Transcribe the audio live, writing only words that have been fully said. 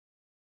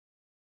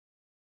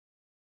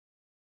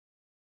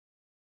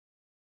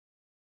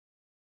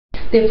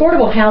The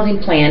Affordable Housing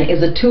Plan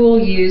is a tool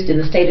used in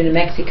the state of New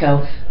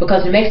Mexico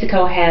because New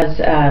Mexico has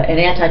an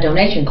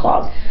anti-donation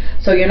clause.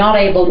 So you're not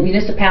able,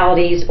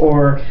 municipalities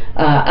or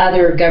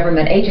other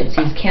government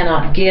agencies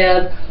cannot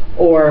give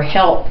or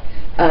help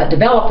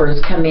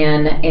developers come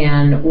in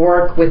and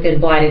work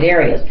within blighted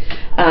areas.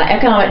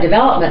 Economic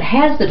Development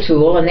has the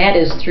tool, and that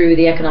is through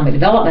the Economic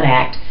Development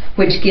Act,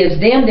 which gives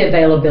them the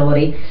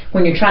availability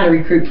when you're trying to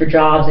recruit for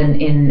jobs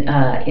in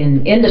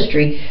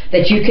industry,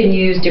 that you can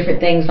use different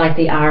things like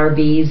the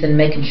IRBs and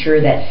making sure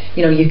that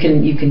you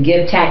can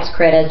give tax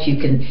credits, you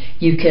can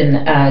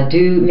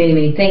do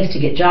many things to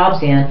get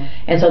jobs in.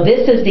 And so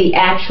this is the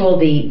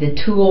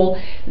tool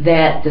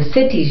that the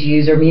cities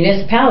use or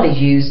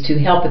municipalities use to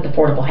help with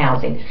affordable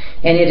housing,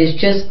 and it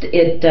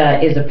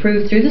is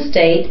approved through the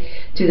state,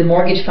 through the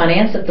Mortgage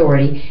Finance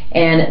Authority,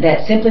 and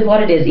that's simply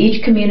what it is.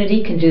 Each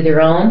community can do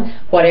their own,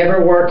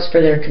 whatever works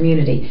for their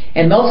community.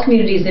 And most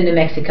communities in New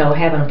Mexico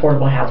have an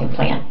affordable housing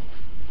plan.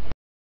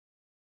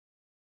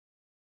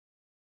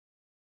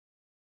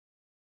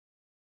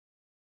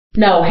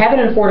 No, having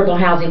an affordable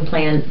housing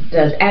plan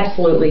does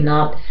absolutely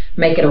not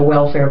make it a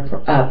welfare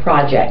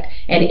project.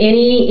 And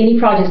any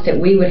projects that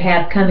we would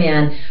have come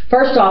in,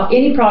 first off,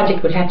 any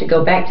project would have to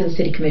go back to the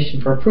City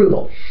Commission for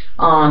approval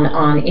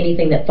on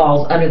anything that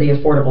falls under the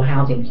affordable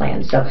housing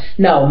plan. So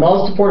no,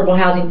 most affordable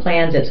housing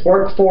plans, it's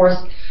workforce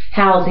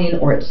housing,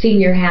 or it's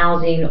senior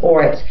housing,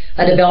 or it's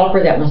a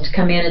developer that wants to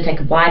come in and take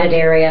a blighted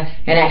area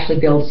and actually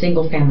build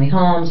single-family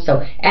homes.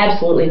 So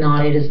absolutely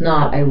not. It is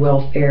not a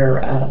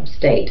welfare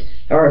state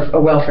or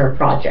a welfare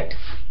project.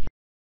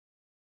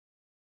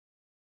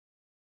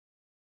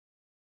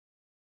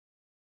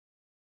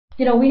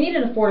 We need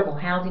an affordable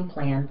housing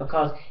plan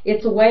because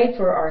it's a way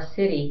for our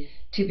city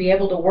to be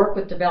able to work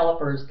with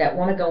developers that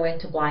want to go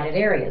into blighted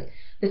areas.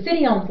 The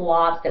city owns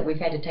lots that we've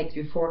had to take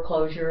through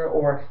foreclosure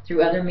or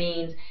through other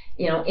means,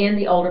 in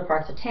the older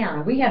parts of town.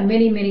 And we have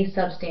many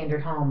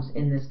substandard homes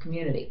in this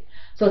community.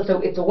 So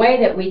it's a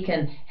way that we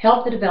can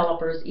help the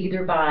developers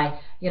either by,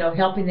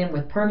 helping them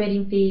with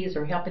permitting fees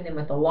or helping them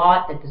with a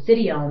lot that the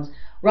city owns.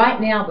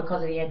 Right now,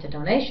 because of the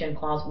anti-donation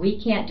clause,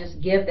 we can't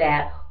just give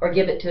that or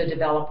give it to a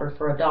developer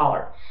for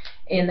 $1.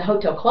 In the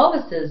Hotel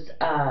Clovis's,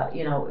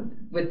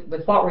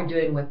 with what we're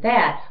doing with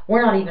that,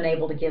 we're not even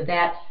able to give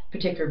that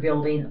particular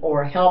building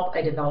or help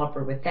a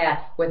developer with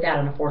that without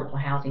an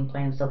affordable housing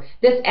plan. So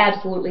this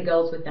absolutely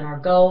goes within our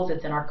goals.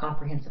 It's in our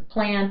comprehensive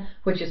plan,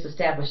 which is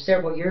established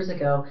several years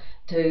ago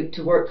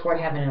to work toward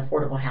having an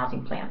affordable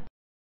housing plan.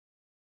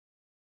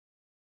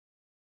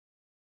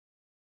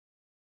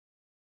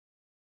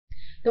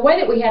 The way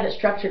that we have it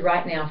structured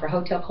right now for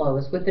Hotel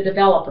Clovis with the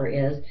developer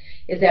is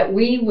that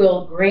we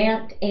will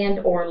grant and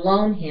or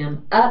loan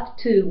him up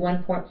to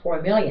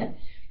 $1.4 million.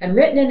 And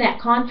written in that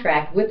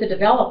contract with the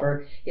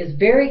developer is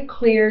very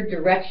clear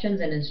directions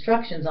and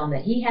instructions on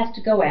that he has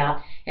to go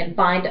out and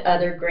find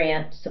other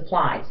grant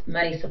supplies,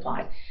 money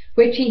supplies,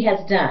 which he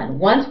has done.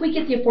 Once we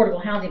get the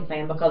affordable housing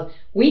plan, because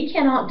we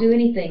cannot do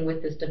anything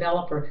with this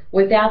developer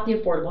without the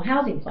affordable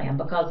housing plan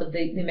because of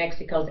the New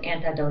Mexico's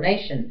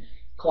anti-donation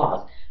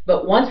clause.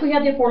 But once we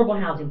have the affordable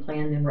housing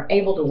plan, then we're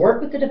able to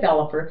work with the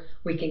developer.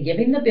 We can give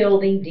him the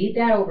building, deed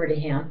that over to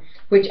him,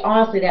 which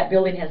honestly that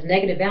building has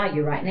negative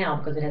value right now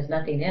because it has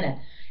nothing in it.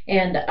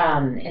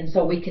 And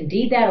so we can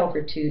deed that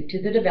over to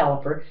the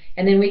developer,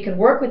 and then we can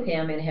work with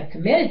him and have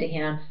committed to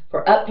him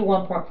for up to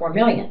 $1.4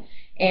 million.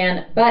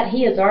 But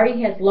he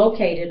already has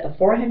located a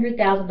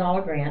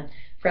 $400,000 grant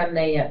from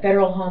the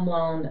Federal Home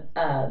Loan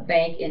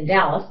Bank in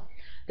Dallas.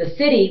 The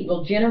city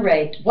will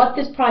generate, what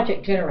this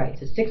project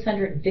generates is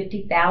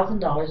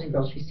 $650,000 in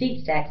gross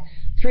receipts tax.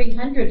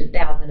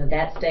 $300,000 of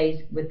that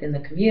stays within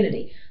the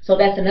community. So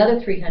that's another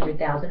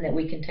 $300,000 that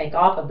we can take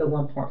off of the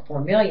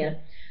 $1.4 million.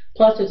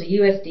 Plus there's a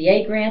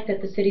USDA grant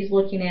that the city's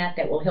looking at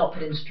that will help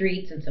put in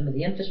streets and some of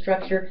the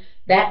infrastructure.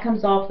 That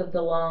comes off of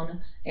the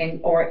loan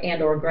and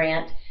or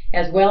grant,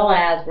 as well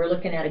as we're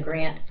looking at a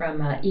grant from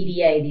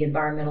EDA, the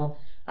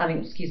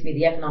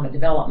Economic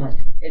Development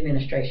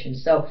Administration.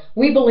 So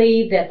we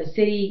believe that the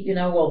city,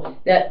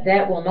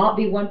 that will not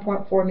be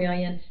 $1.4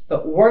 million,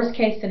 but worst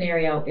case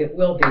scenario, it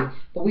will be.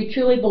 But we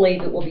truly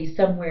believe it will be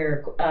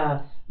somewhere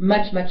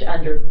much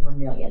under $1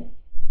 million.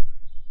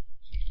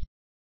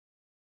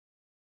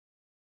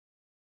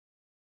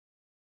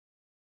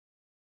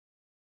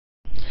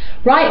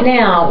 Right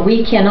now,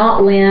 we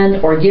cannot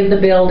lend or give the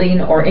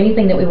building or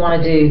anything that we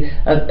want to do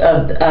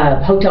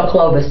of Hotel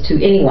Clovis to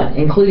anyone,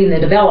 including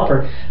the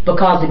developer,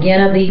 because again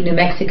of the New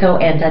Mexico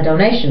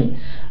anti-donation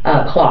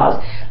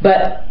clause.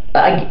 But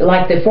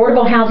like the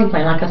affordable housing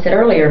plan, like I said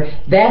earlier,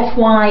 that's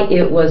why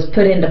it was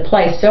put into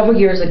place several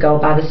years ago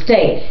by the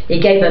state.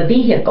 It gave a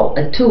vehicle,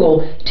 a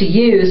tool to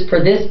use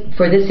for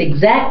this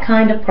exact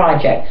kind of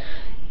project.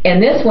 And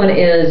this one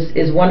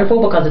is wonderful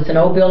because it's an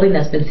old building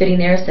that's been sitting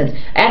there since,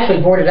 actually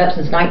boarded up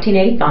since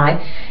 1985.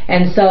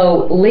 And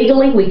so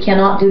legally we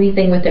cannot do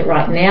anything with it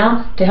right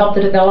now to help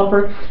the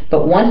developer.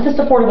 But once this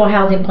affordable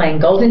housing plan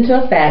goes into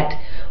effect,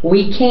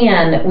 we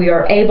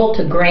are able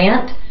to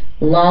grant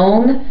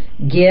loan,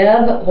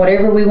 give,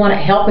 whatever we want to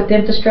help with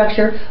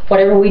infrastructure,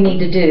 whatever we need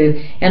to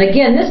do. And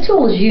again, this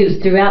tool is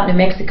used throughout New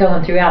Mexico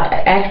and throughout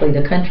actually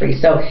the country.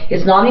 So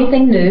it's not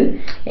anything new,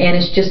 and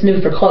it's just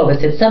new for Clovis.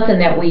 It's something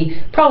that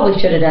we probably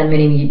should have done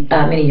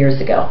many years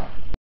ago.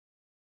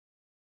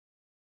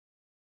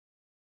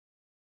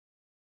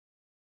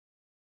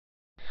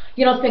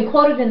 You know, it's been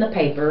quoted in the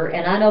paper,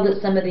 and I know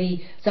that some of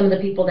the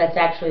people that's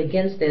actually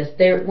against this,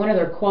 one of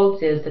their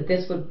quotes is that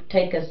this would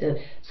take us a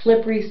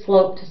slippery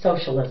slope to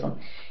socialism.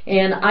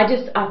 And I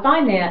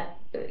find that,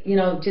 you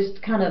know,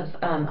 just kind of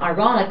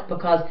ironic,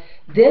 because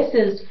this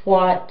is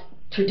what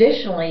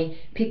traditionally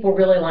people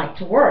really like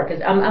to work.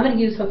 I'm going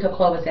to use Hotel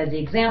Clovis as the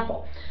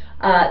example.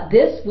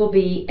 This will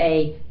be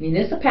a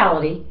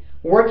municipality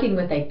working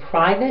with a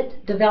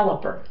private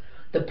developer.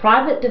 The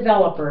private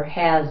developer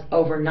has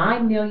over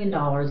 $9 million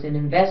in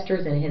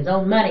investors and his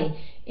own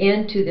money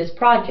into this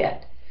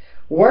project.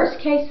 Worst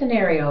case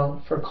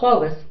scenario for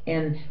Clovis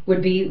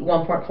would be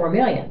 $1.4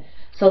 million.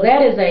 So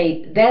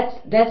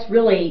that's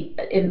really,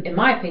 in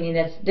my opinion,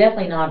 that's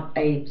definitely not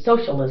a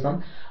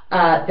socialism.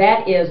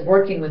 That is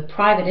working with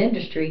private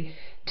industry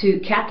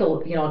to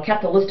a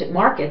capitalistic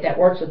market that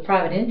works with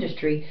private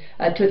industry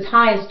to its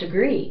highest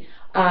degree.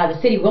 The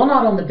city will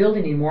not own the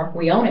building anymore.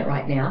 We own it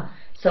right now.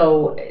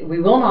 So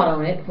we will not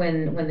own it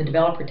when the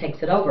developer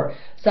takes it over.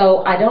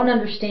 So I don't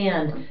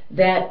understand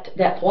that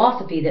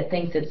philosophy that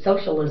thinks it's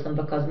socialism,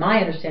 because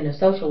my understanding of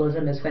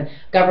socialism is when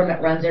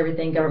government runs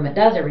everything, government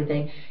does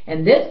everything.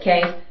 In this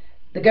case,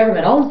 the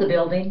government owns the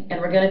building,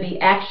 and we're going to be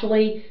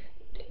actually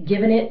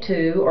giving it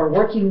to, or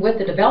working with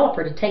the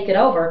developer to take it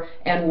over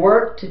and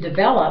work to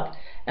develop,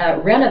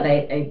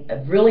 renovate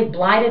a really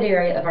blighted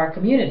area of our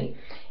community.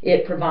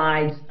 It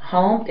provides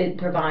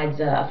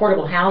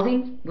affordable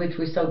housing, which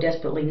we so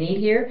desperately need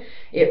here.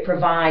 It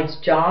provides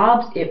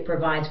jobs. It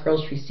provides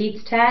gross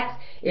receipts tax.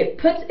 It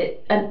puts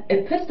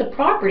the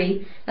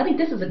property, I think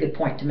this is a good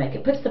point to make,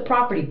 it puts the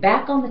property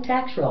back on the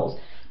tax rolls.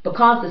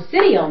 Because the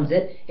city owns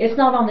it, it's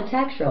not on the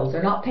tax rolls.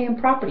 They're not paying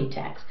property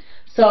tax.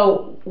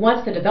 So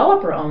once the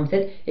developer owns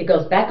it, it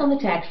goes back on the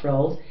tax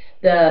rolls.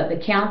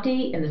 The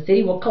county and the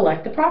city will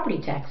collect the property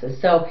taxes.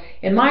 So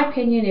in my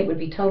opinion, it would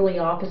be totally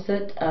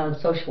opposite of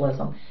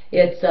socialism.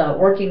 It's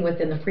working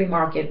within the free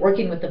market,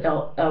 working with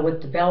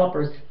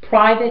developers,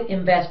 private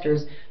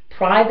investors,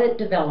 private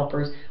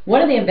developers.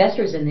 One of the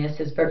investors in this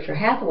is Berkshire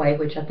Hathaway,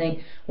 which I think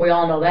we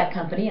all know that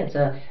company. It's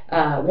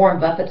Warren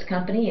Buffett's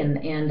company,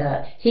 and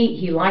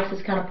he likes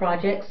this kind of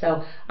project.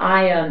 So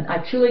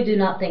I truly do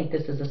not think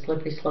this is a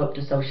slippery slope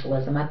to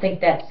socialism. I think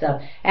that's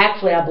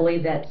actually, I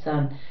believe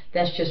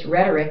that's just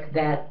rhetoric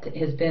that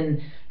has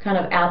been kind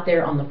of out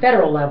there on the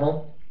federal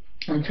level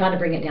and trying to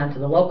bring it down to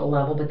the local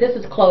level. But this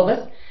is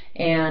Clovis,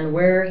 and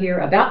we're here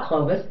about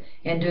Clovis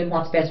and doing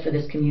what's best for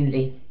this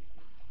community.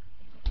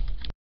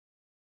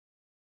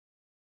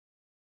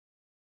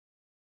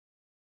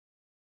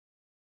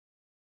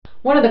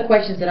 One of the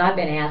questions that I've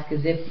been asked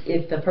is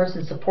if the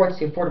person supports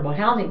the affordable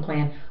housing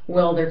plan,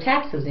 will their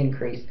taxes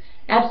increase?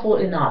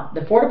 Absolutely not.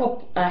 The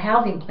affordable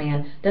housing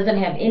plan doesn't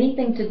have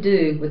anything to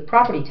do with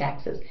property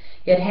taxes.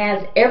 It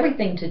has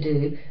everything to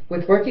do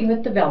with working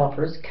with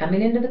developers,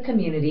 coming into the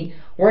community,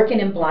 working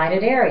in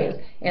blighted areas,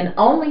 and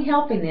only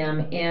helping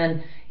them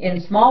in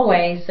small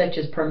ways, such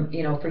as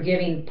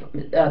forgiving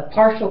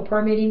partial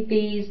permitting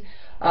fees,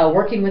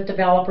 working with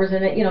developers,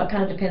 and it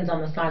kind of depends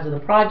on the size of the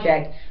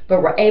project,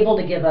 but we're able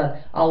to give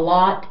a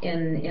lot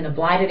in a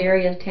blighted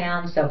area of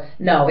town. So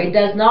no, it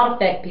does not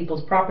affect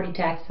people's property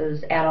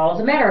taxes at all.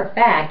 As a matter of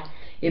fact,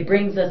 it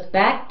brings us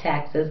back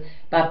taxes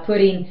by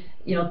putting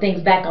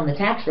things back on the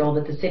tax roll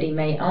that the city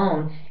may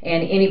own,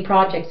 and any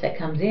projects that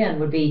comes in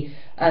would be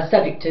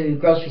subject to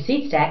gross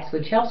receipts tax,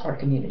 which helps our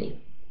community.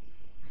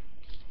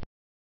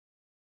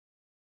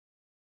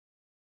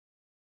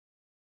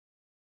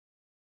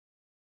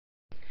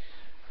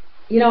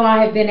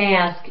 I have been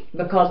asked,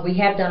 because we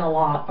have done a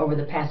lot over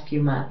the past few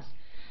months.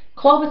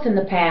 Clovis in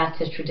the past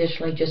has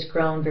traditionally just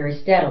grown very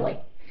steadily.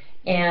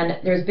 And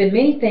there's been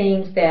many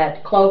things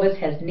that Clovis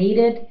has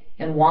needed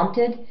and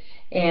wanted,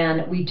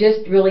 and we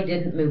just really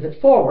didn't move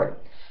it forward.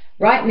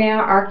 Right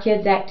now, our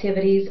kids'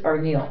 activities are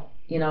nil.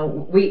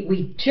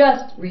 We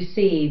just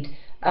received,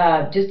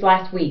 just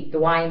last week, the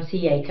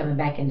YMCA coming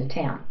back into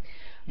town.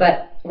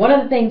 But one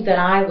of the things that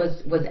I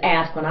was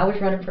asked when I was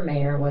running for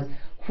mayor was,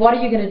 what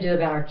are you going to do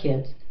about our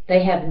kids?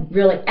 They have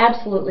really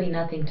absolutely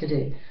nothing to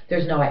do.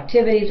 There's no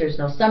activities, there's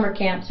no summer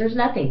camps, there's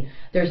nothing.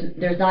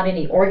 There's not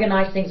any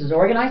organized things. There's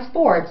organized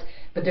sports,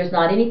 but there's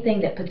not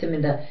anything that puts them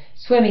into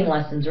swimming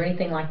lessons or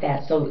anything like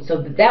that. So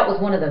that was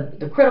one of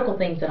the critical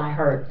things that I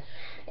heard.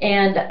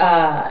 And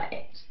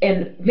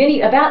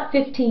about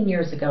 15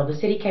 years ago, the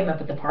city came up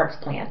with the parks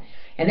plan.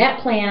 And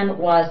that plan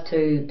was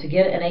to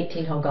get an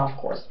 18-hole golf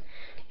course.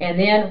 And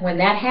then when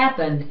that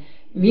happened,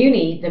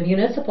 the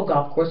municipal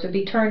golf course, would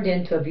be turned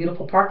into a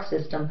beautiful park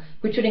system,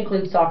 which would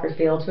include soccer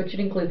fields, which would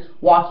include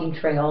walking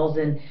trails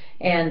and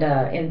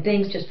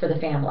things just for the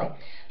family.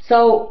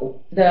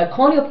 So the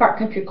Colonial Park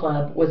Country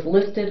Club was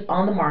listed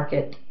on the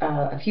market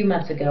a few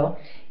months ago,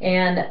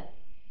 and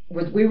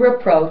we were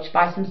approached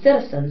by some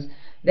citizens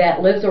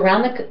that lives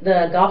around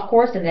the golf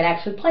course and that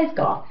actually plays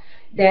golf,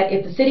 that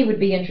if the city would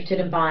be interested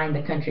in buying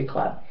the country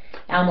club.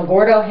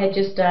 Alamogordo had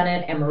just done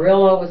it,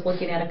 Amarillo was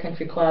looking at a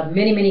country club.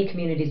 Many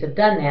communities have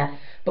done that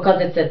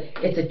because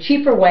it's a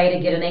cheaper way to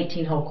get an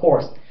 18-hole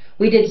course.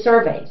 We did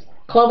surveys.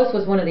 Clovis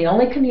was one of the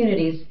only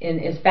communities,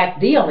 in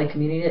fact the only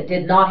community, that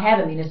did not have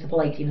a municipal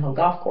 18-hole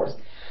golf course.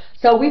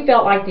 So we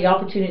felt like the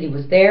opportunity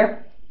was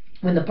there.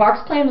 When the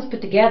parks plan was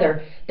put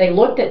together, they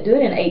looked at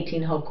doing an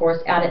 18-hole course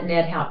out at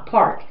Ned Houck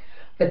Park.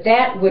 But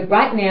that would,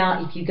 right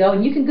now, if you go,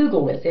 and you can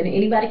Google this, and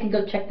anybody can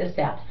go check this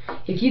out.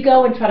 If you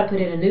go and try to put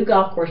in a new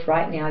golf course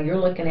right now, you're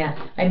looking at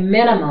a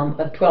minimum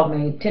of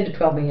 $10 to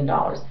 $12 million.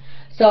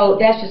 So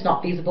that's just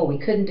not feasible. We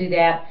couldn't do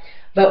that.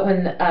 But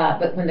when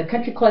the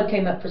country club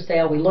came up for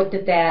sale, we looked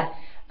at that,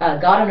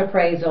 got an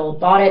appraisal,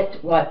 bought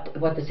it. What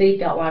the city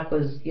felt like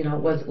was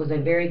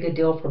a very good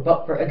deal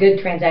for a good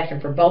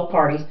transaction for both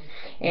parties,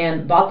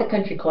 and bought the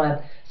country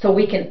club so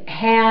we can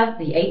have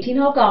the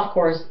 18-hole golf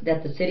course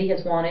that the city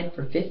has wanted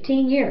for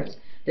 15 years.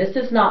 This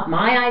is not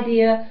my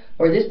idea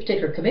or this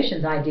particular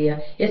commission's idea.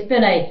 It's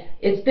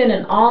been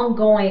an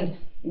ongoing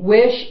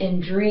wish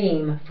and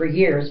dream for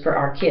years for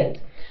our kids.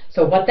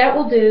 So what that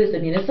will do is the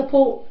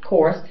municipal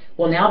course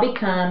will now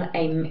become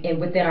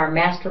within our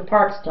master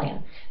parks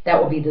plan. That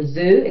will be the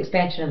zoo,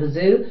 expansion of the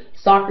zoo,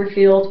 soccer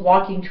fields,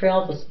 walking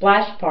trails, a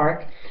splash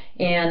park,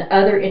 and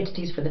other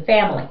entities for the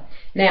family.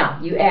 Now,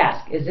 you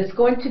ask, is this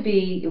going to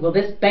be, will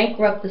this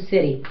bankrupt the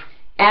city?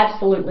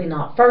 Absolutely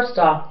not. First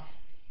off,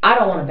 I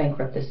don't want to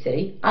bankrupt the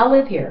city. I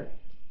live here.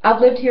 I've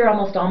lived here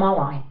almost all my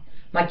life.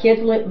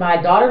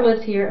 My daughter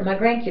lives here, and my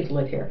grandkids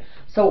live here.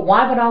 So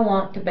why would I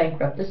want to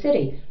bankrupt the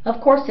city?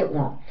 Of course it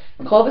won't.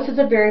 Clovis is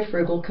a very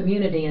frugal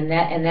community, and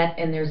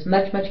there's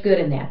much good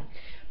in that.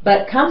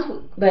 But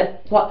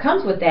what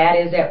comes with that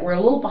is that we're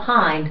a little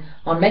behind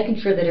on making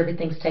sure that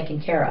everything's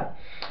taken care of.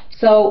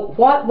 So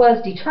what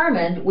was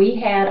determined, we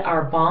had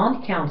our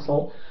bond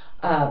council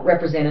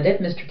representative,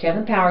 Mr.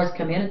 Kevin Powers,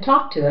 come in and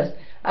talk to us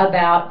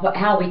about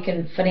how we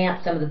can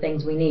finance some of the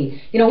things we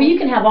need. You know, you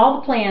can have all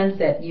the plans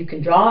that you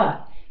can draw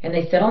up, and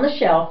they sit on the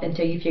shelf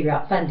until you figure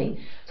out funding.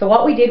 So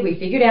what we did, we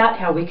figured out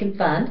how we can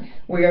fund.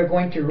 We are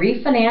going to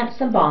refinance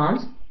some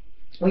bonds.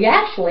 We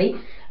actually,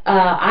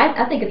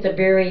 I think it's a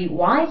very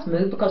wise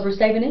move because we're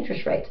saving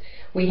interest rates.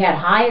 We had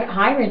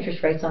higher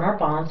interest rates on our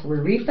bonds. We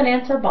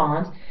refinance our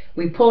bonds.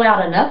 We pull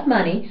out enough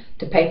money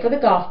to pay for the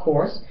golf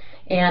course.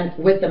 And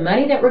with the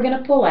money that we're going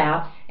to pull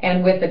out,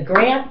 and with the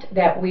grant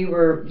that we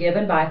were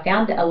given by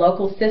a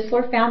local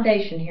Sisler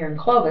Foundation here in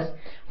Clovis,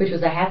 which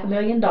was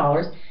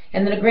 $500,000,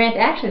 and then a grant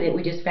actually that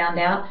we just found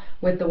out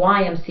with the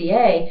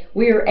YMCA,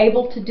 we were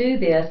able to do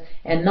this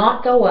and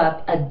not go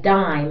up a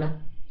dime.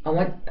 I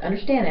want to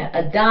understand that,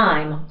 a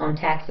dime on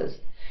taxes.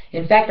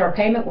 In fact, our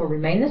payment will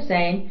remain the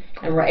same,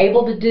 and we're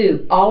able to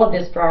do all of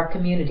this for our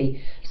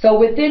community. So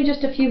within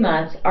just a few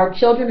months, our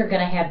children are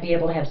going to be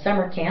able to have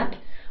summer camp.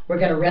 We're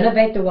going to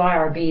renovate the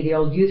YRB, the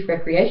old youth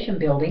recreation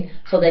building,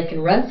 so they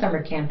can run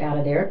summer camp out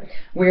of there.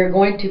 We're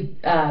going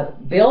to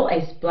build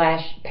a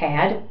splash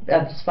pad,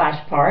 a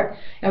splash park,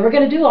 and we're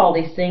going to do all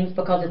these things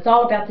because it's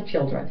all about the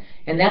children,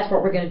 and that's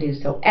what we're going to do.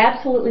 So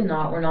absolutely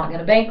not, we're not going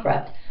to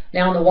bankrupt.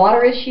 Now on the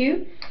water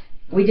issue,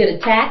 we did a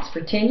tax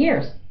for 10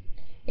 years.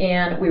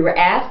 And we were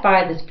asked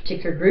by this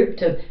particular group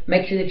to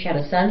make sure that you had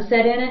a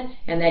sunset in it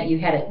and that you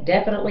had it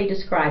definitely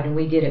described, and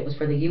we did. It was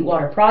for the Ute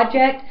Water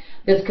Project.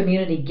 This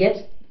community gets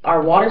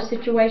our water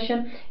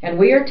situation, and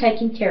we are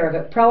taking care of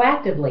it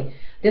proactively.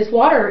 This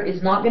water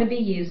is not going to be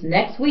used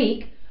next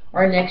week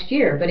or next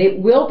year, but it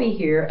will be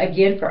here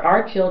again for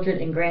our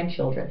children and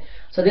grandchildren.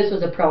 So this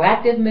was a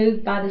proactive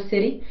move by the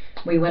city.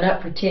 We went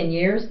up for 10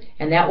 years,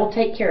 and that will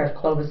take care of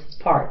Clovis's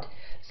part.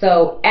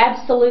 So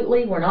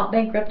absolutely, we're not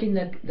bankrupting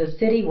the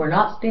city. We're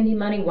not spending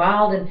money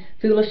wild and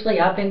foolishly.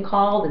 I've been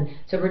called and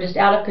so we're just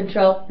out of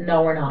control.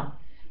 No, we're not.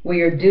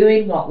 We are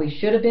doing what we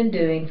should have been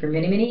doing for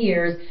many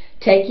years,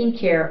 taking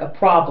care of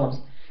problems.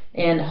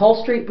 And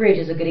Hull Street Bridge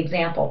is a good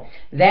example.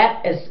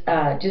 That is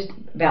just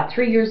about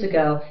 3 years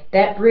ago,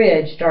 that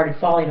bridge started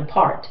falling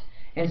apart.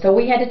 And so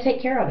we had to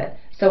take care of it.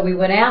 So we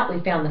went out,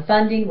 we found the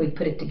funding, we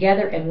put it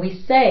together, and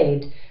we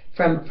saved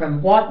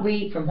from what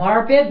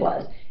our bid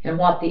was and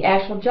what the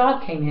actual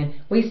job came in.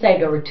 We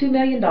saved over $2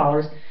 million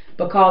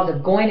because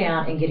of going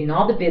out and getting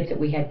all the bids that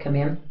we had come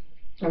in,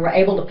 and we're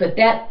able to put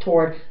that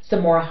toward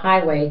some more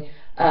highway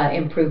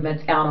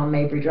improvements out on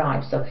Mabry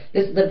Drive. So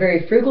this is a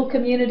very frugal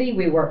community.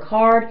 We work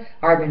hard.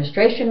 Our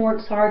administration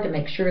works hard to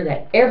make sure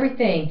that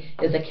everything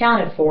is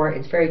accounted for.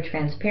 It's very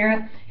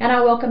transparent, and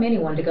I welcome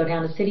anyone to go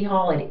down to City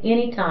Hall at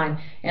any time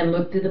and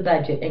look through the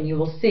budget, and you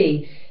will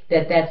see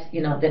that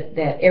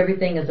that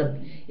everything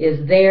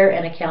is there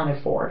and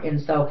accounted for. And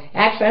so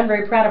actually I'm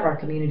very proud of our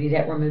community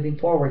that we're moving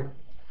forward.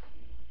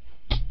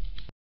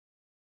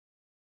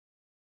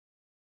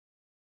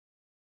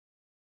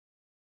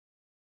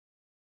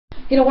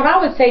 You know, what I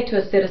would say to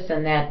a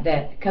citizen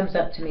that comes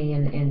up to me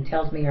and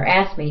tells me or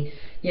asks me,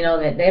 you know,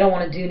 that they don't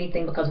want to do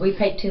anything because we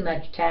pay too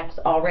much tax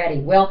already.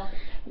 Well,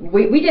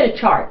 we did a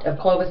chart of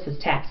Clovis's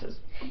taxes.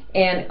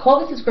 And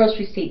Clovis's gross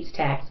receipts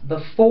tax,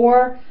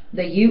 before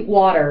the Ute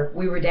water,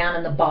 we were down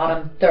in the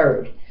bottom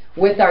third.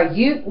 With our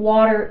Ute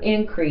water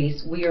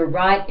increase, we are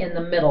right in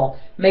the middle,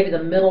 maybe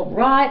the middle,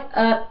 right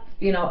up,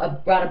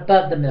 right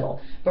above the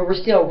middle, but we're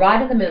still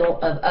right in the middle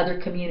of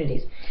other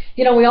communities.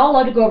 We all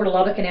love to go over to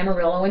Lubbock and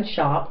Amarillo and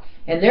shop,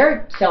 and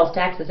their sales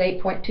tax is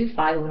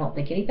 8.25, and we don't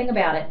think anything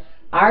about it.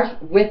 Ours,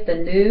 with the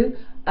new,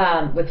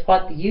 with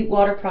what the Ute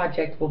water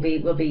project will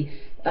be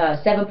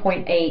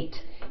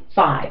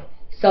 7.85.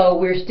 So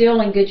we're still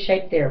in good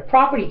shape there.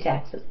 Property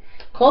taxes.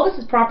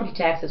 Clovis's property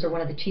taxes are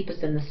one of the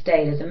cheapest in the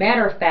state. As a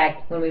matter of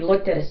fact, when we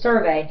looked at a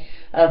survey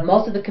of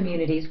most of the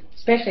communities,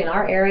 especially in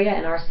our area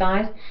and our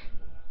size,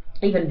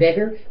 even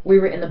bigger, we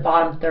were in the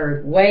bottom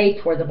third, way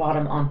toward the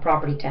bottom on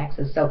property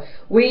taxes. So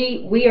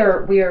we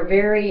are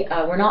very,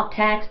 we're not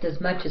taxed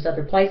as much as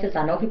other places.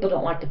 I know people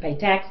don't like to pay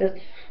taxes.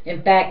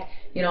 In fact,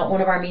 at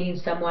one of our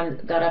meetings, someone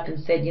got up and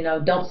said,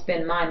 don't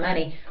spend my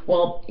money.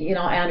 Well,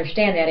 I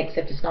understand that,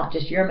 except it's not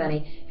just your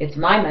money, it's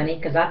my money,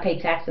 because I pay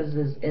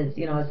taxes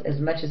as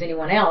much as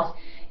anyone else.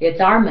 It's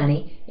our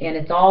money, and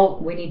it's all,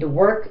 we need to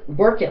work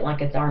it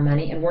like it's our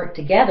money and work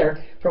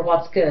together for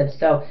what's good.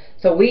 So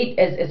we,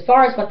 as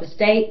far as what the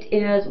state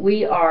is,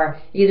 we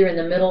are either in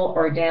the middle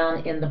or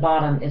down in the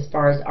bottom as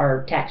far as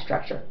our tax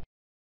structure.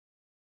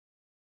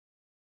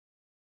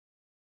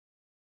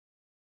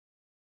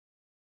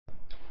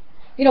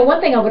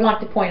 One thing I would like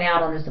to point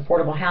out on this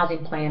affordable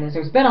housing plan is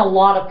there's been a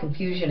lot of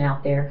confusion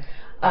out there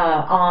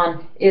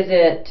on is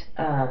it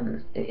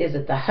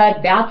the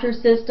HUD voucher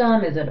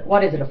system?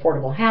 What is it?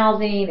 Affordable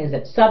housing? Is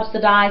it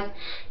subsidized?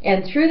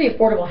 And through the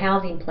affordable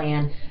housing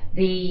plan,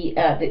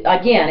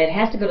 again, it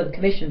has to go to the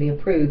commission to be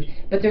approved,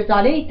 but there's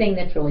not anything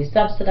that's really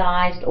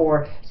subsidized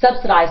or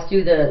subsidized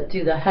through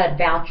the HUD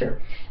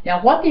voucher.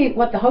 Now, what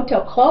the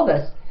Hotel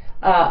Clovis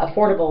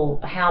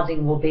affordable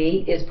housing will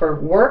be is for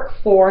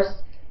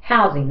workforce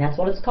housing. That's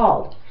what it's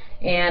called,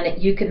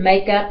 and you can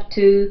make up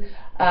to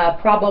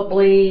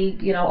probably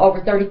over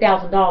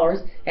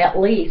 $30,000 at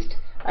least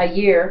a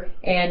year,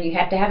 and you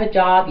have to have a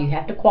job, you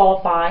have to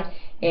qualify,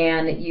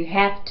 and you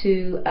have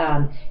to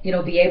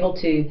be able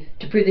to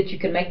prove that you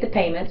can make the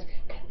payments.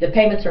 The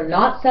payments are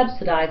not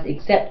subsidized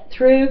except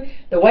through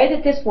the way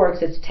that this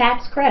works. It's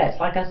tax credits.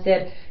 Like I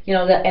said,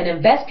 an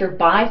investor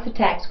buys the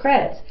tax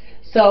credits.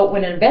 So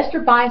when an investor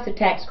buys the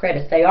tax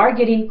credits, they are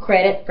getting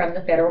credit from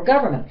the federal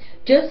government.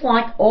 Just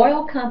like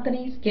oil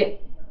companies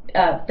get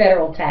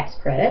federal tax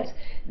credits,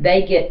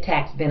 they get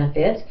tax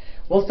benefits.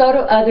 Well, so do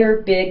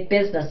other big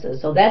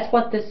businesses. So that's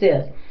what this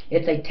is.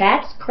 It's a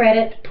tax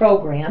credit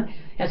program.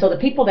 And so the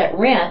people that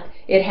rent,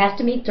 it has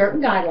to meet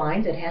certain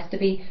guidelines. It has to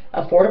be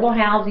affordable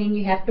housing.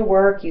 You have to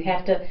work. You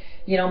have to,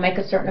 make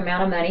a certain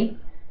amount of money.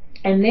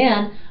 And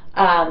then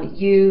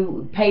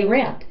you pay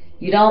rent.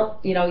 You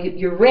don't,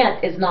 your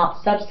rent is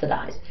not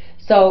subsidized.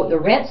 So the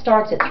rent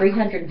starts at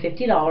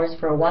 $350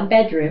 for a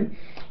one-bedroom.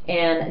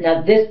 And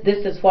now this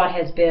is what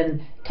has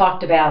been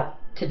talked about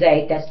to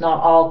date. That's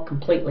not all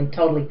completely,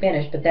 totally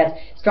finished, but that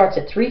starts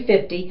at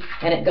 $350,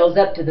 and it goes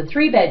up to the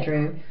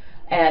three-bedroom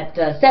at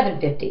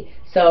 $750.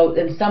 So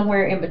then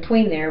somewhere in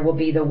between there will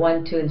be the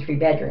 1, 2, and 3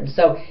 bedrooms.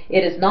 So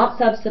it is not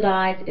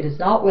subsidized. It is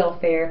not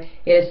welfare.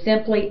 It is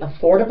simply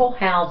affordable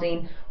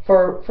housing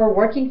for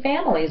working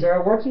families, or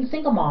a working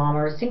single mom,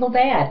 or a single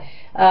dad.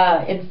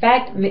 In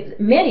fact,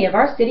 many of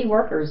our city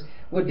workers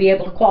would be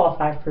able to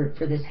qualify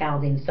for this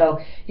housing. So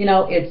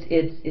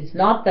it's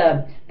not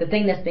the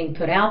thing that's being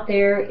put out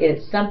there.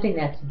 It's something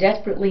that's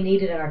desperately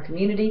needed in our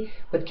community.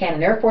 With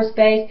Cannon Air Force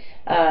Base,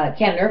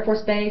 Cannon Air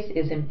Force Base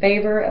is in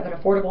favor of an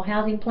affordable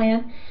housing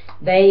plan.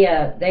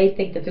 They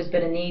think that there's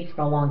been a need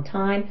for a long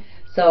time.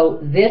 So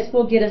this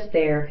will get us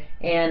there.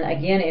 And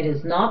again, it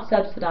is not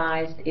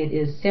subsidized. It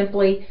is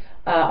simply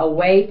a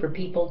way for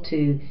people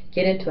to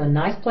get into a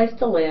nice place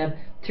to live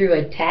through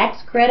a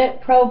tax credit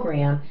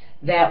program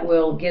that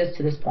will get us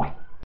to this point.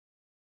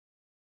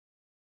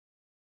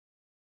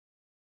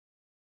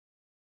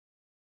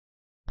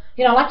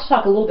 I'd like to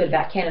talk a little bit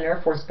about Cannon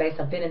Air Force Base.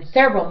 I've been in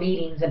several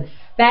meetings, and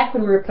back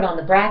when we were put on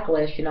the BRAC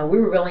list, we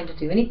were willing to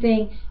do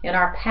anything in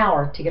our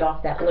power to get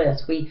off that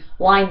list. We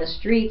lined the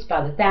streets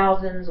by the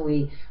thousands.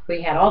 We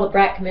had all the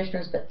BRAC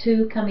commissioners but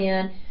 2 come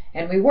in,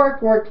 and we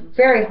worked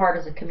very hard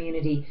as a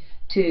community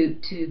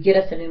to get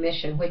us a new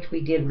mission, which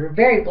we did. We were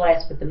very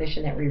blessed with the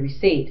mission that we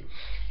received.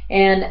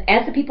 And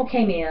as the people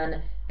came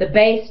in, the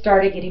base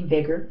started getting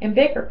bigger and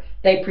bigger.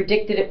 They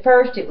predicted at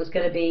first it was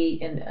going to be,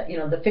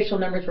 the official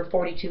numbers were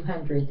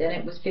 4,200, then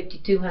it was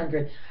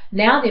 5,200.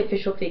 Now the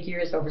official figure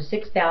is over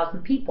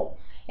 6,000 people.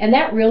 And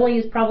that really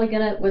is probably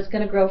was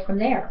going to grow from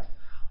there.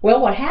 Well,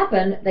 what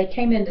happened, they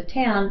came into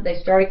town, they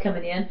started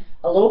coming in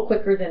a little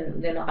quicker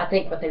than I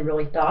think what they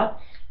really thought.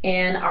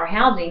 And our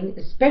housing,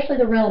 especially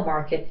the rental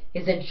market,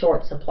 is in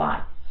short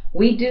supply.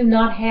 We do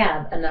not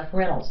have enough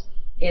rentals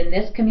in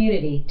this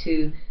community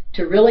to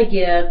really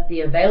give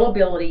the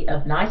availability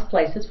of nice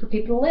places for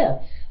people to live.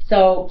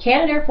 So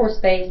Cannon Air Force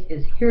Base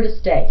is here to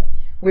stay.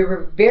 We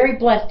were very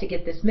blessed to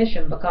get this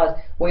mission, because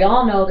we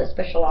all know that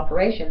special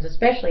operations,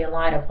 especially in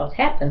light of what's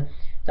happened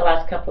the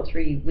last couple of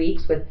 3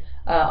 weeks with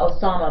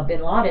Osama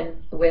bin Laden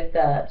with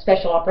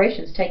special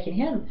operations taking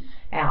him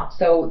out.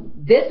 So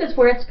this is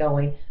where it's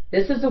going.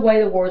 This is the way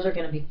the wars are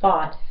going to be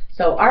fought.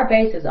 So our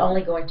base is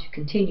only going to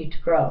continue to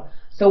grow.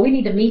 So we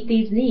need to meet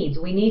these needs.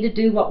 We need to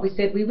do what we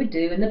said we would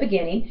do in the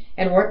beginning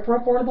and work for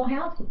affordable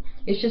housing.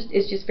 It's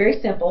just very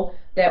simple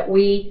that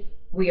we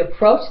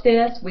approach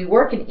this. We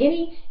work in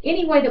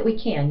any way that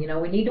we can. You know,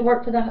 we need to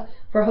work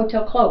for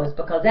Hotel Clovis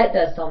because that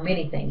does so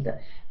many things. It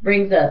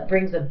brings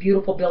a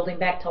beautiful building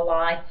back to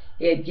life.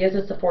 It gives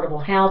us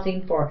affordable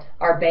housing for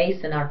our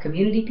base and our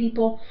community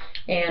people,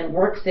 and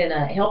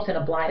helps in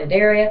a blighted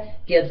area.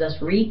 Gives us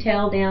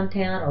retail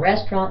downtown, a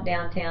restaurant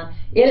downtown.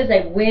 It is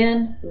a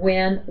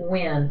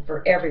win-win-win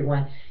for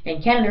everyone.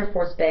 And Cannon Air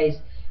Force Base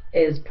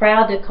is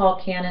proud to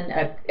call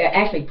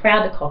actually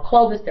proud to call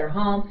Clovis their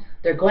home.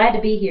 They're glad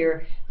to be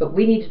here, but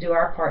we need to do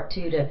our part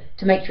too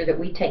to make sure that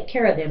we take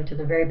care of them to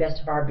the very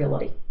best of our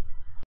ability.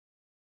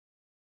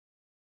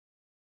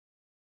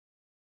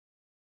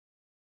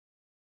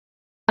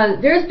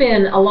 There's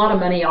been a lot of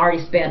money already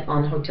spent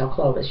on Hotel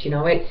Clovis. You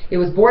know, it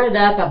was boarded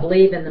up, I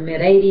believe, in the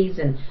mid-'80s,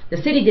 and the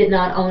city did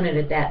not own it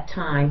at that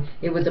time.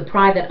 It was a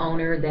private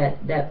owner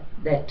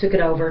that took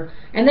it over,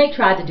 and they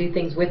tried to do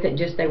things with it,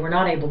 just they were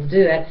not able to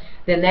do it.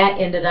 Then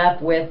that ended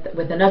up with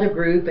another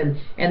group, and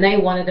they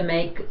wanted to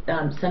make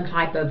some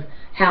type of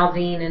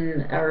housing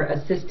or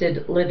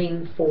assisted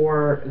living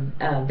for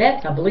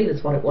vets, I believe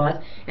is what it was,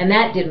 and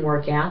that didn't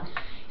work out.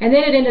 And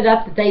then it ended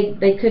up that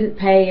they couldn't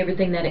pay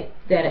everything that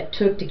it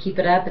took to keep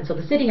it up, and so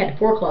the city had to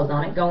foreclose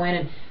on it, go in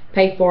and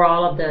pay for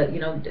all of the, you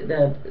know,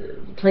 the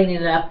cleaning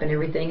it up and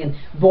everything and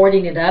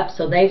boarding it up.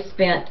 So they've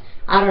spent,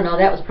 I don't know,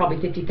 that was probably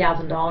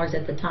 $50,000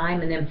 at the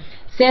time. And then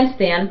since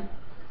then,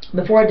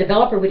 before a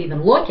developer would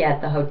even look at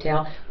the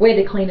hotel, we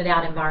had to clean it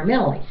out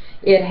environmentally.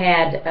 It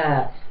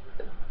had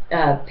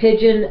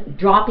pigeon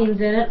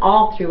droppings in it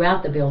all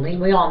throughout the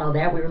building. We all know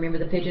that. We remember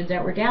the pigeons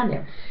that were down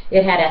there.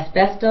 It had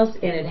asbestos,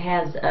 and it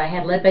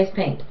had lead-based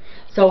paint.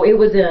 So it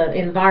was an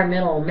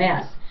environmental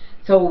mess.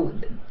 So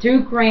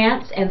through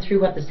grants and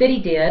through what the city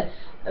did,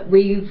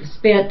 we've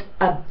spent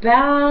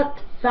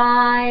about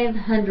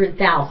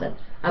 $500,000,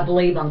 I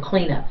believe, on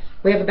cleanup.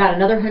 We have about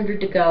another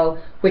 100 to go,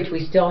 which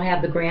we still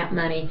have the grant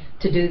money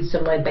to do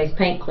some lead-based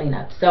paint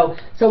cleanup. So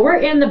we're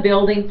in the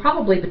building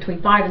probably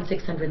between $500,000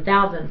 and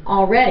 $600,000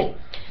 already.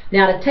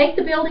 Now, to take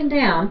the building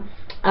down,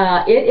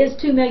 it is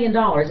 $2 million,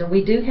 and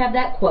we do have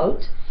that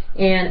quote,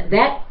 and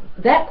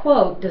that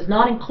quote does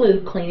not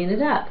include cleaning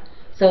it up.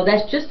 So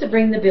that's just to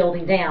bring the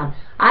building down.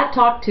 I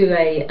talked to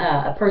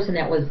a person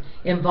that was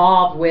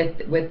involved with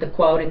the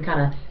quote and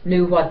kind of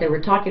knew what they were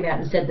talking about,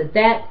 and said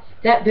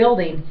that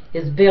building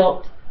is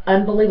built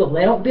unbelievable.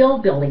 They don't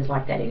build buildings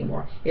like that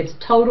anymore. It's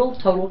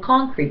total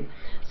concrete.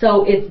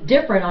 So it's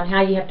different on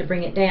how you have to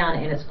bring it down,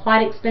 and it's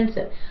quite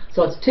expensive.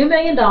 So it's $2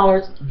 million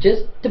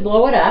just to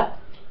blow it up,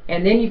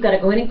 and then you've got to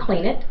go in and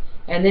clean it,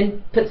 and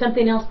then put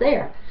something else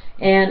there.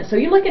 And so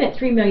you're looking at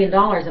 $3 million,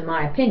 in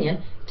my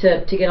opinion,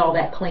 to get all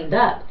that cleaned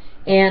up.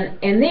 And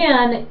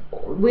then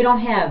we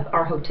don't have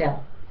our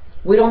hotel.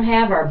 We don't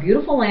have our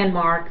beautiful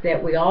landmark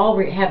that we all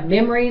have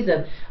memories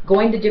of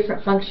going to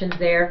different functions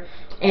there,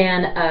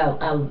 and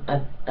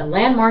a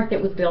landmark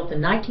that was built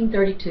in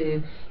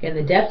 1932 in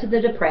the depths of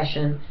the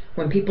Depression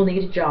when people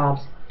needed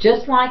jobs.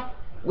 Just like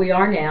we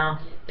are now,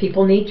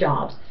 people need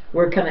jobs.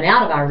 We're coming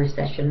out of our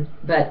recession,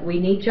 but we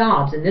need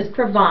jobs, and this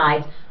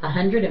provides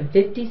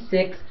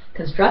 156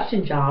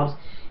 construction jobs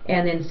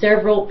and then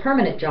several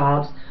permanent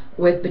jobs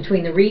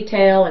between the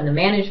retail and the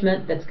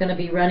management that's going to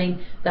be running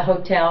the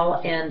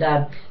hotel. And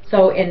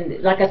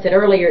and like I said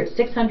earlier, it's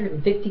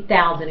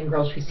 $650,000 in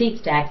gross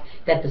receipts tax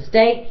that the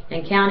state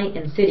and county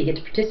and city get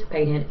to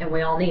participate in, and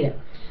we all need it.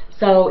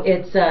 So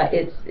it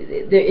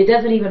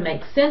doesn't even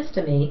make sense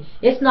to me.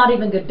 It's not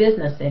even good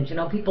business sense. You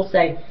know, people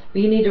say,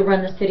 well, you need to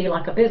run the city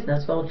like a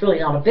business. Well, it's really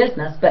not a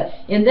business, but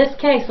in this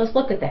case, let's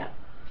look at that.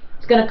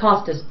 It's going to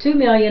cost us $2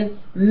 million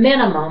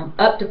minimum,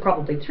 up to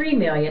probably $3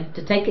 million,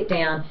 to take it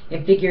down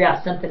and figure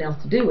out something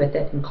else to do with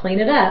it and clean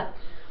it up.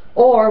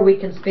 Or we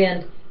can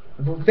spend,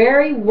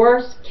 very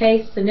worst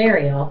case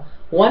scenario,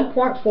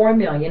 $1.4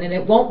 million, and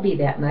it won't be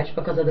that much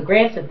because of the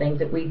grants and things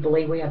that we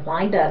believe we have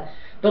lined up.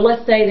 But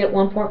let's say that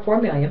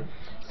 $1.4 million.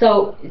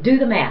 So do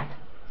the math.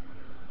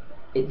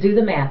 Do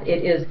the math.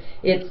 It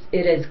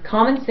is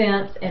common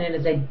sense, and it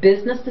is a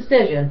business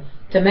decision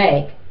to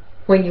make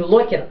when you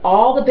look at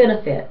all the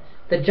benefit.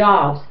 The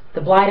jobs, the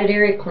blighted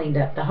area cleaned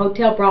up, the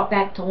hotel brought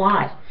back to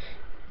life.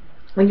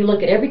 When you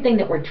look at everything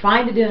that we're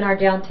trying to do in our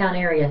downtown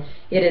area,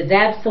 it is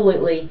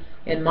absolutely,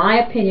 in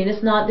my opinion,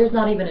 there's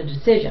not even a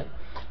decision.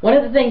 One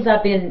of the things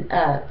I've been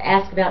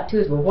asked about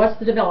too is, well, what's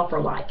the developer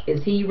like?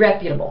 Is he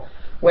reputable?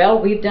 Well,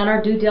 we've done our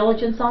due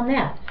diligence on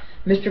that.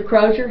 Mr.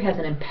 Crozier has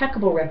an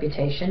impeccable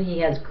reputation.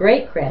 He has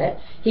great credit.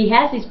 He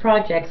has these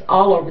projects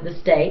all over the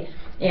state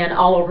and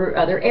all over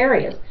other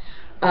areas.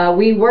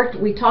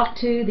 We talked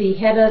to the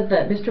head of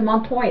Mr.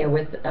 Montoya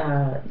with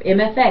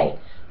MFA,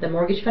 the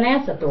Mortgage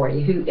Finance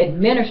Authority, who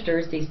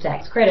administers these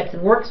tax credits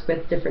and works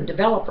with different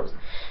developers.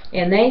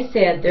 And they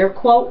said their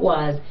quote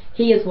was,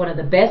 "He is one of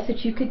the best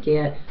that you could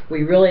get.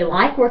 We really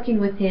like working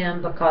with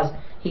him because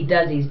he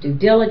does his due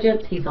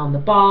diligence, he's on the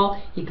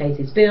ball, he pays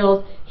his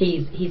bills,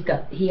 he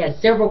has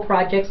several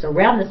projects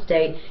around the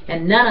state,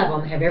 and none of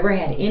them have ever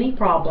had any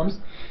problems,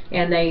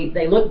 and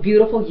they look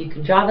beautiful. You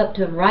can drive up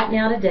to them right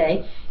now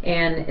today,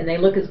 and they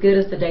look as good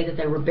as the day that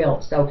they were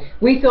built." So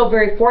we feel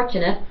very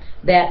fortunate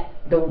that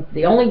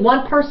the only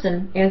one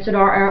person answered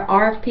our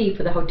RFP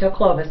for the Hotel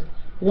Clovis,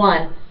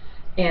 one,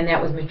 and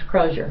that was Mr.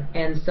 Crozier.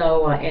 And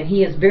so and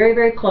he is very,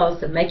 very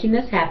close of making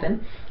this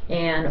happen,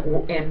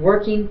 and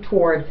working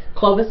toward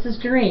Clovis's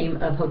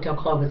dream of Hotel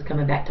Clovis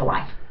coming back to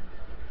life.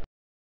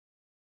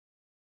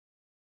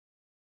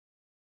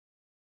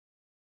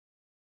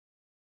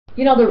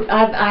 You know,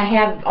 I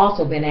have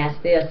also been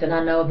asked this, and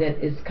I know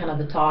that it's kind of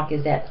the talk,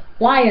 is that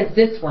why is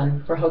this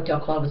one for Hotel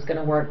Clovis going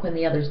to work when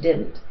the others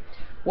didn't?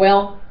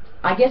 Well,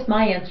 I guess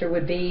my answer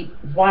would be,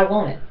 why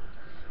won't it?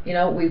 You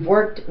know, we've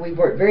worked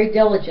very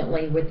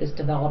diligently with this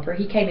developer.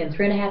 He came in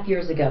 3.5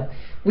 years ago.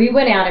 We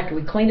went out, after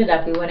we cleaned it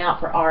up, we went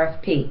out for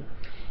RFP.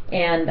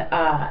 And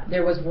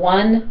there was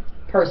one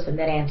person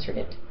that answered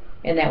it,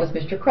 and that was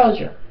Mr.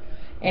 Crozier.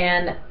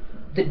 And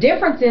the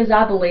difference is,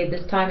 I believe,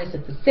 this time is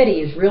that the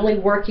city is really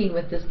working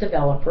with this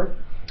developer.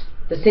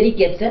 The city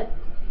gets it.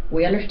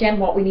 We understand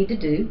what we need to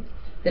do.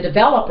 The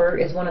developer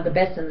is one of the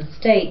best in the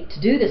state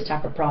to do this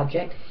type of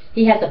project.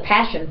 He has a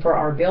passion for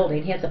our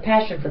building. He has a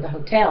passion for the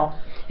hotel.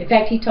 In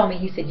fact, he told me,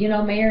 he said, "You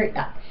know, Mayor,"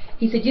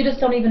 he said, "you just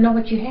don't even know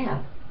what you have.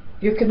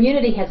 Your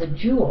community has a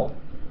jewel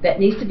that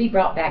needs to be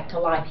brought back to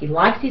life." He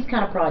likes these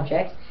kind of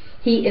projects.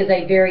 He is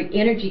a very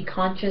energy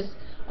conscious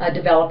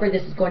developer.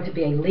 This is going to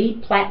be a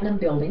LEED Platinum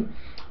building,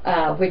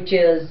 which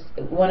is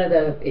one of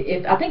the,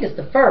 I think it's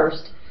the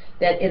first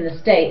that in the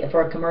state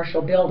for a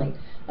commercial building.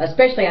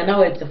 Especially, I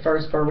know it's the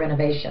first for a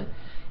renovation.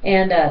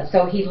 And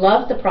so he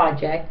loves the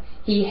project.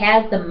 He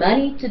has the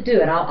money to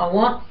do it. I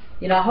want,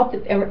 you know, I hope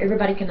that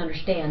everybody can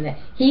understand that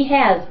he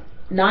has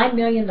 $9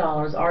 million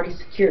already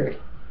secured.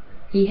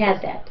 He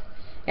has that.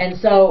 And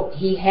so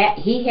he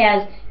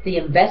has the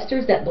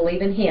investors that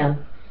believe in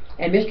him,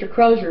 and Mr.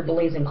 Crozier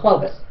believes in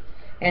Clovis.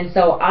 And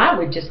so I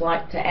would just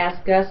like to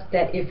ask us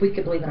that if we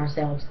could believe in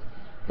ourselves,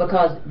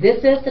 because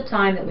this is the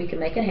time that we can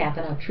make it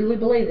happen. I truly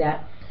believe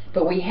that.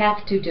 But we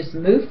have to just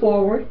move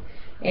forward,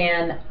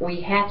 and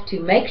we have to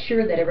make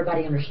sure that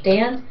everybody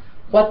understands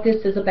what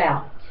this is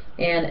about.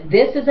 And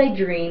this is a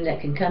dream that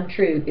can come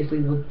true if we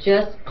will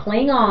just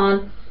cling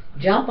on,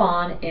 jump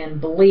on, and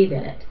believe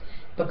in it.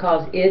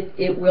 Because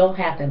it will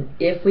happen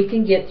if we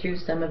can get through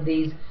some of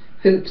these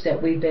hoops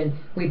that we've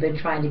been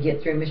trying to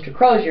get through. Mr.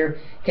 Crozier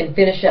can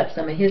finish up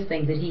some of his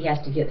things that he has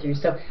to get through.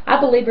 So I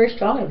believe very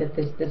strongly that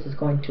this is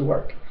going to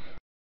work.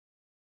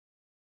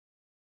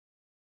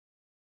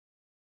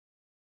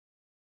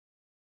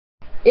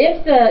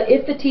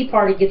 If the Tea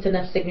Party gets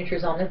enough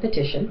signatures on their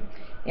petition,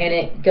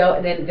 and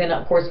then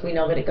of course we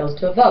know that it goes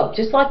to a vote,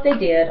 just like they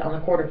did on the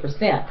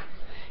 1/4%.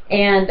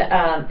 And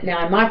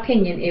now, in my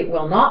opinion, it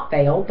will not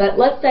fail, but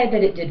let's say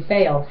that it did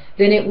fail,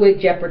 then it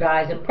would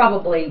jeopardize and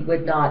probably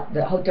would not,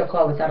 the Hotel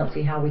Clovis, I don't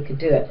see how we could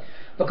do it,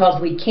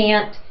 because we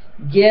can't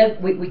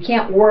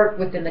work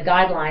within the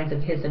guidelines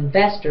of his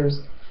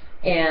investors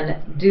and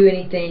do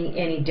anything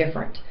any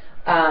different.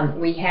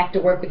 We have to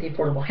work with the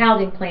Affordable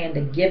Housing Plan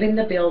to give him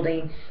the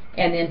building,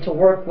 and then to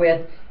work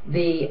with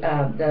the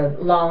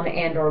loan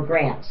and or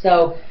grant.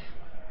 So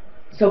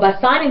by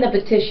signing the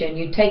petition,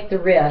 you take the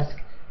risk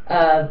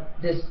of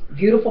this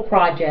beautiful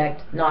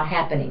project not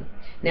happening.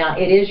 Now,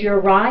 it is your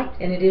right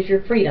and it is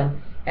your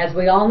freedom, as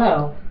we all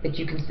know, that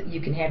you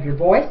can have your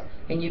voice,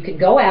 and you can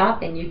go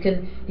out and you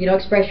can, you know,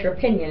 express your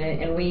opinion,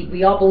 and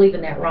we all believe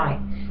in that right.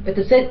 But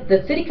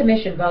the city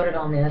commission voted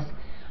on this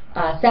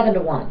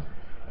 7-1,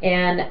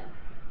 and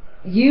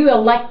you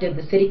elected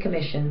the city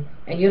commission,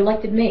 and you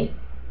elected me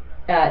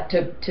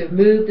to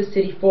move the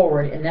city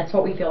forward, and that's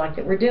what we feel like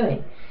that we're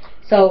doing.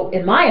 So,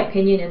 in my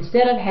opinion,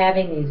 instead of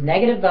having these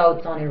negative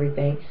votes on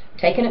everything,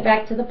 taking it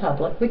back to the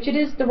public, which it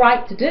is the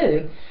right to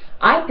do,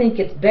 I think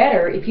it's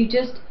better if you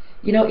just,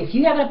 you know, if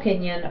you have an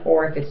opinion,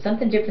 or if it's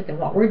something different than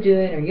what we're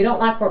doing, or you don't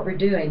like what we're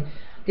doing,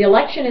 the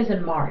election is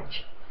in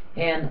March,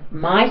 and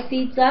my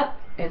seat's up,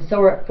 and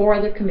so are 4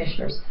 other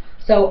commissioners.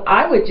 So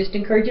I would just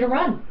encourage you to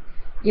run.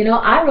 You know,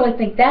 I really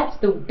think that's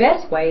the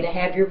best way to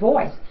have your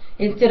voice,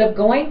 instead of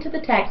going to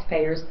the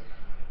taxpayers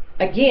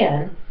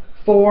again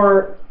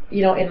for,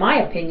 you know, in my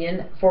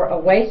opinion, for a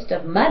waste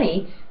of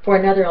money for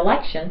another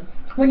election,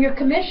 when your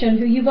commission,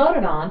 who you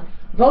voted on,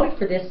 voted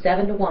for this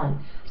 7-1.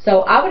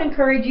 So I would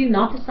encourage you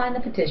not to sign the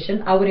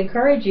petition. I would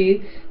encourage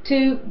you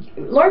to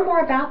learn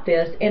more about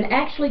this and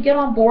actually get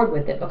on board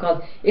with it,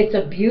 because it's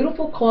a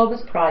beautiful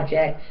Clovis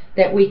project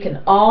that we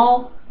can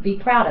all be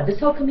proud of, this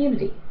whole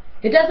community.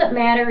 It doesn't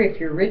matter if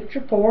you're rich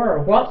or poor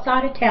or what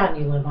side of town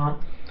you live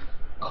on.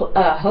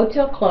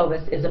 Hotel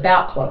Clovis is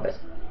about Clovis,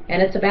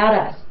 and it's about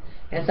us.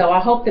 And so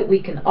I hope that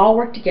we can all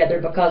work together,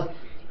 because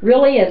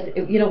really, as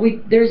you know,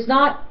 there's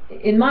not,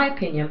 in my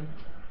opinion,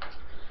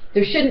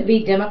 There shouldn't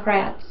be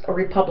Democrats or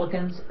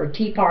Republicans or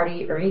Tea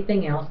Party or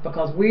anything else,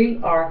 because we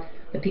are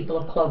the people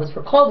of Clovis.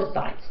 We're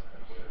Clovisites.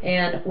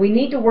 And we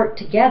need to work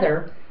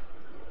together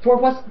for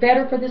what's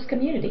better for this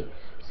community.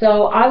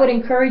 So I would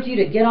encourage you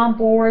to get on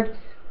board.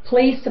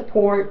 Please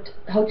support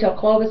Hotel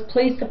Clovis.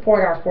 Please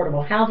support our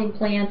affordable housing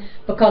plan,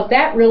 because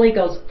that really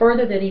goes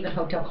further than even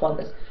Hotel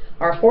Clovis.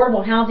 Our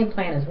affordable housing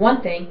plan is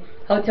one thing,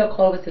 Hotel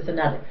Clovis is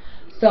another.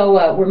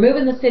 So we're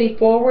moving the city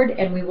forward,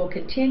 and we will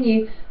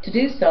continue to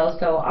do so.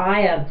 So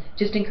I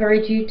just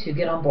encourage you to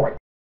get on board.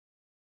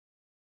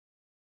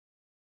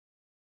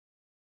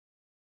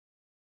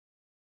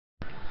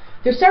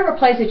 There's several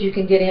places you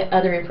can get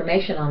other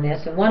information on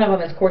this, and one of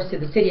them is, of course, through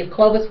the City of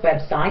Clovis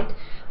website.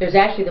 There's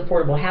actually the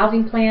affordable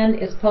housing plan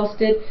is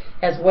posted,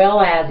 as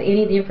well as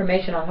any of the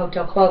information on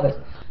Hotel Clovis.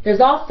 There's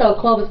also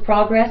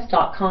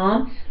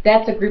clovisprogress.com.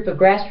 That's a group of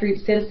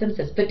grassroots citizens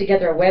that's put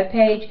together a web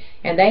page,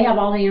 and they have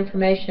all the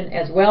information,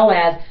 as well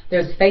as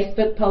there's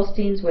Facebook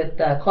postings with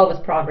Clovis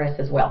Progress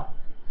as well.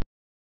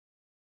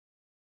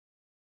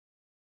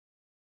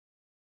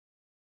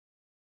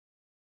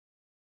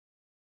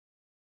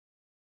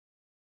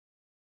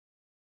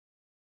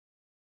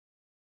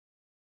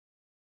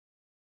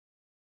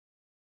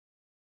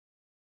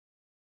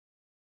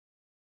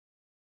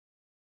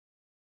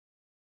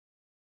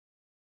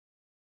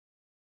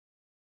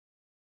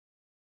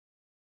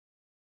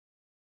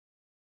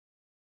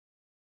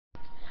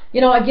 You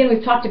know, again,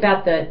 we've talked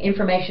about the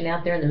information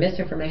out there and the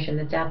misinformation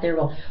that's out there.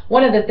 Well,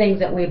 one of the things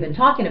that we've been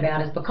talking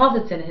about is, because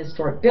it's in a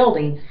historic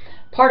building,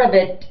 part of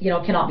it, you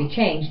know, cannot be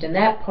changed, and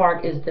that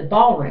part is the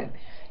ballroom.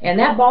 And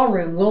that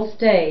ballroom will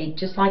stay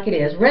just like it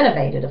is,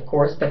 renovated, of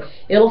course, but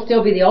it'll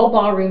still be the old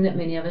ballroom that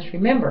many of us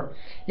remember.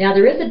 Now,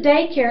 there is a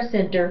daycare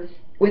center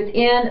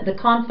within the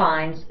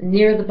confines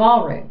near the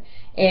ballroom,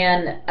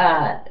 and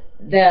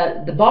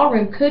the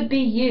ballroom could be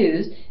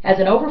used as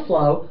an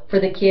overflow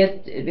for the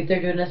kids if they're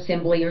doing an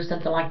assembly or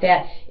something like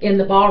that in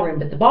the ballroom.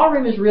 But the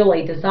ballroom is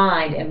really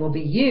designed and will be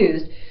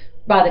used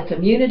by the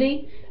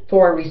community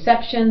for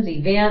receptions,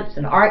 events,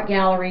 an art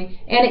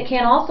gallery, and it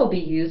can also be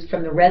used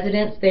from the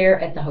residents there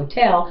at the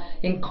hotel,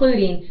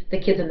 including the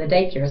kids in the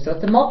daycare. So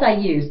it's a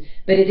multi-use,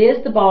 but it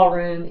is the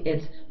ballroom.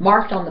 It's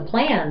marked on the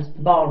plans,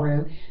 the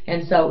ballroom,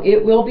 and so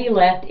it will be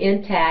left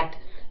intact.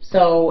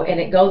 So, and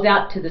it goes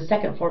out to the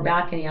second floor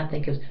balcony, I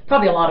think, is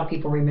probably a lot of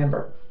people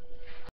remember.